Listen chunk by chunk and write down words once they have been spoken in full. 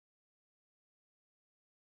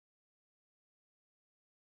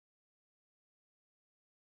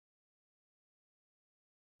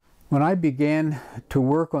When I began to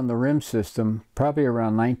work on the R.I.M.S system, probably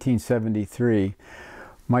around 1973,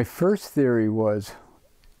 my first theory was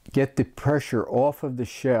get the pressure off of the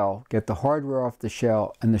shell, get the hardware off the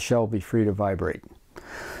shell, and the shell will be free to vibrate.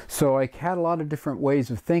 So I had a lot of different ways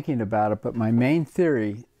of thinking about it, but my main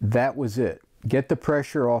theory, that was it. Get the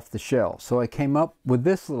pressure off the shell. So I came up with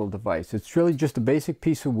this little device. It's really just a basic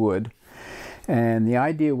piece of wood, and the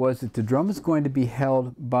idea was that the drum is going to be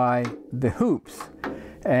held by the hoops.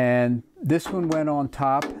 And this one went on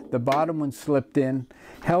top, the bottom one slipped in,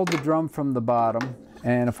 held the drum from the bottom,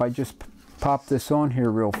 and if I just pop this on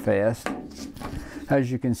here real fast,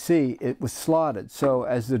 as you can see, it was slotted. So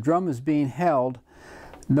as the drum is being held,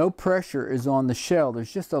 no pressure is on the shell.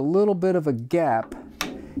 There's just a little bit of a gap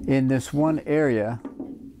in this one area,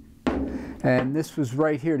 and this was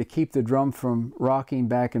right here to keep the drum from rocking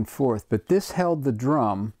back and forth. But this held the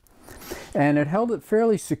drum, and it held it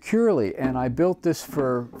fairly securely, and I built this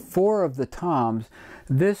for 4 of the toms,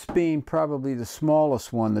 this being probably the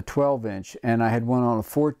smallest one, the 12-inch, and I had one on a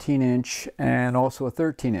 14-inch and also a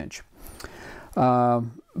 13-inch.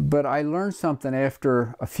 But I learned something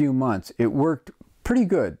after a few months. It worked pretty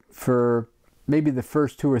good for maybe the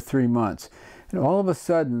first 2 or 3 months, and all of a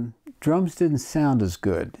sudden drums didn't sound as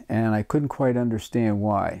good, and I couldn't quite understand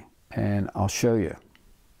why, and I'll show you.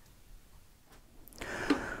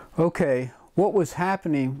 Okay, what was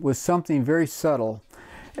happening was something very subtle,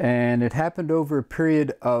 and it happened over a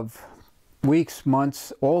period of weeks,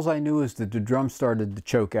 months. All I knew is that the drum started to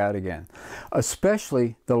choke out again,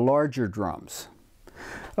 especially the larger drums.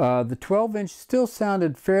 The 12-inch still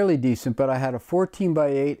sounded fairly decent, but I had a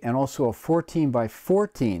 14x8 and also a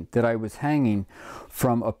 14x14 that I was hanging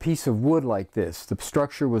from a piece of wood like this. The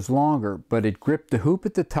structure was longer, but it gripped the hoop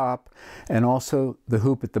at the top and also the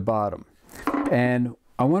hoop at the bottom. And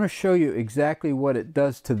I want to show you exactly what it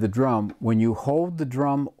does to the drum when you hold the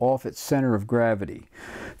drum off its center of gravity.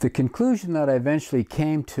 The conclusion that I eventually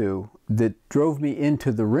came to that drove me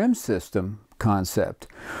into the R.I.M.S system concept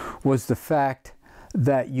was the fact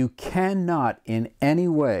that you cannot in any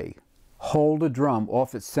way hold a drum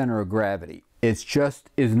off its center of gravity. It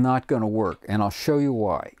just is not going to work, and I'll show you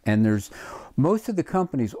why. And most of the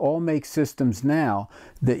companies all make systems now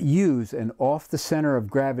that use an off the center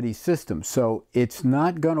of gravity system, so it's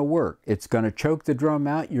not going to work. It's going to choke the drum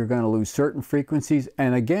out, you're going to lose certain frequencies,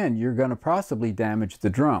 and again, you're going to possibly damage the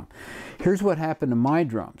drum. Here's what happened to my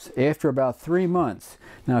drums after about 3 months.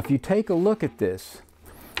 Now if you take a look at this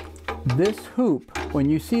hoop, when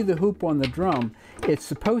you see the hoop on the drum, it's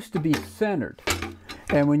supposed to be centered.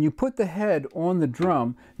 And when you put the head on the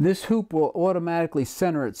drum, this hoop will automatically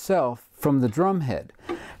center itself from the drum head.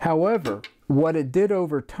 However, what it did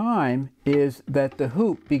over time is that the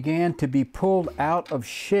hoop began to be pulled out of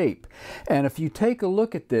shape. And if you take a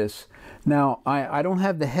look at this, now I don't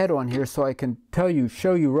have the head on here so I can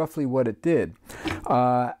show you roughly what it did.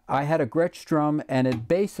 I had a Gretsch drum, and it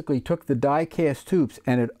basically took the die-cast hoops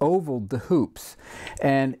and it ovaled the hoops.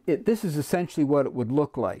 And this is essentially what it would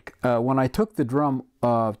look like. When I took the drum,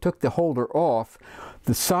 took the holder off,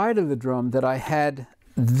 the side of the drum that I had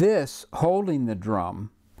this holding the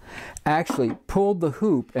drum actually pulled the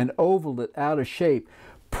hoop and ovaled it out of shape,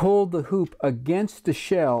 pulled the hoop against the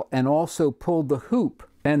shell, and also pulled the hoop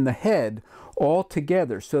and the head all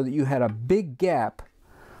together so that you had a big gap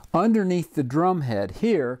underneath the drum head.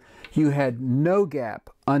 Here you had no gap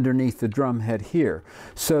underneath the drum head here,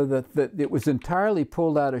 so that it was entirely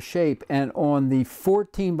pulled out of shape. And on the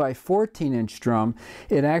 14x14-inch drum,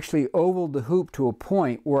 it actually ovaled the hoop to a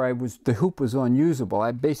point where the hoop was unusable.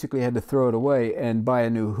 I basically had to throw it away and buy a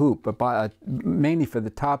new hoop, but mainly for the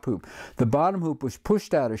top hoop. The bottom hoop was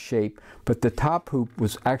pushed out of shape, but the top hoop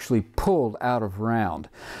was actually pulled out of round.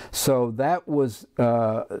 So that was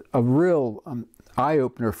a real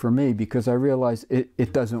eye-opener for me, because I realized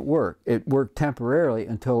it doesn't work. It worked temporarily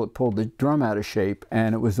until it pulled the drum out of shape,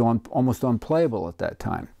 and it was almost unplayable at that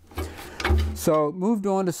time. So moved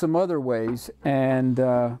on to some other ways, and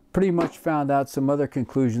pretty much found out some other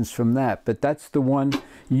conclusions from that, but that's the one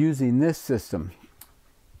using this system.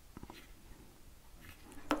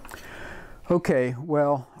 Okay,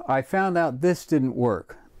 well, I found out this didn't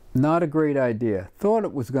work. Not a great idea. Thought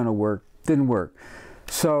it was going to work, didn't work.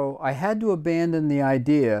 So I had to abandon the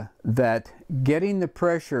idea that getting the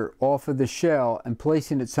pressure off of the shell and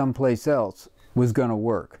placing it someplace else was going to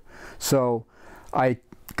work. So I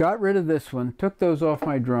got rid of this one, took those off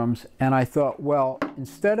my drums, and I thought, well,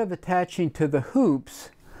 instead of attaching to the hoops,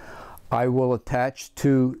 I will attach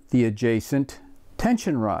to the adjacent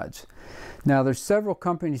tension rods. Now there's several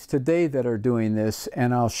companies today that are doing this,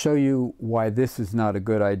 and I'll show you why this is not a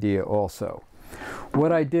good idea also.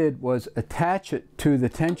 what I did was attach it to the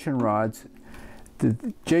tension rods, the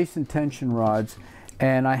adjacent tension rods,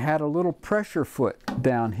 and I had a little pressure foot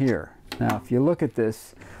down here. Now if you look at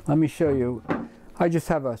this, let me show you. I just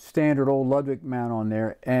have a standard old Ludwig mount on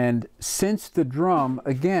there, and since the drum,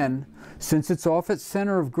 again, since it's off its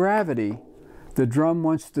center of gravity, the drum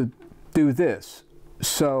wants to do this.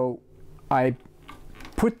 So I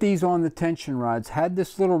put these on the tension rods, had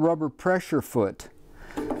this little rubber pressure foot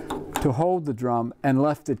to hold the drum, and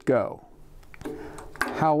left it go.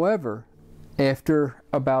 However, after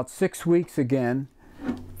about 6 weeks again,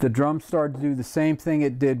 the drum started to do the same thing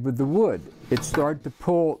it did with the wood. It started to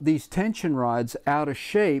pull these tension rods out of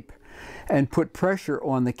shape and put pressure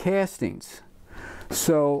on the castings.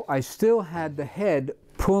 So I still had the head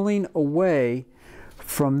pulling away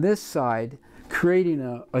from this side,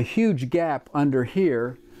 creating a huge gap under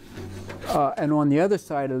here, and on the other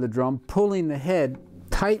side of the drum, pulling the head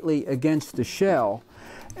tightly against the shell,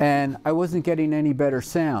 and I wasn't getting any better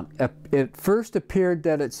sound. It first appeared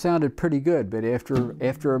that it sounded pretty good, but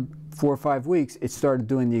after 4 or 5 weeks, it started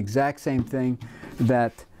doing the exact same thing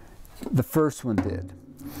that the first one did.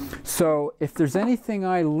 So if there's anything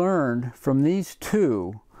I learned from these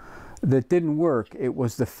two that didn't work, it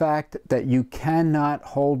was the fact that you cannot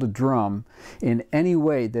hold a drum in any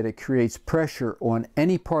way that it creates pressure on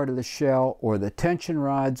any part of the shell or the tension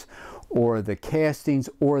rods or the castings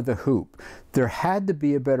or the hoop. There had to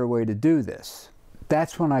be a better way to do this.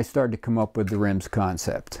 That's when I started to come up with the R.I.M.S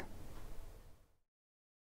concept.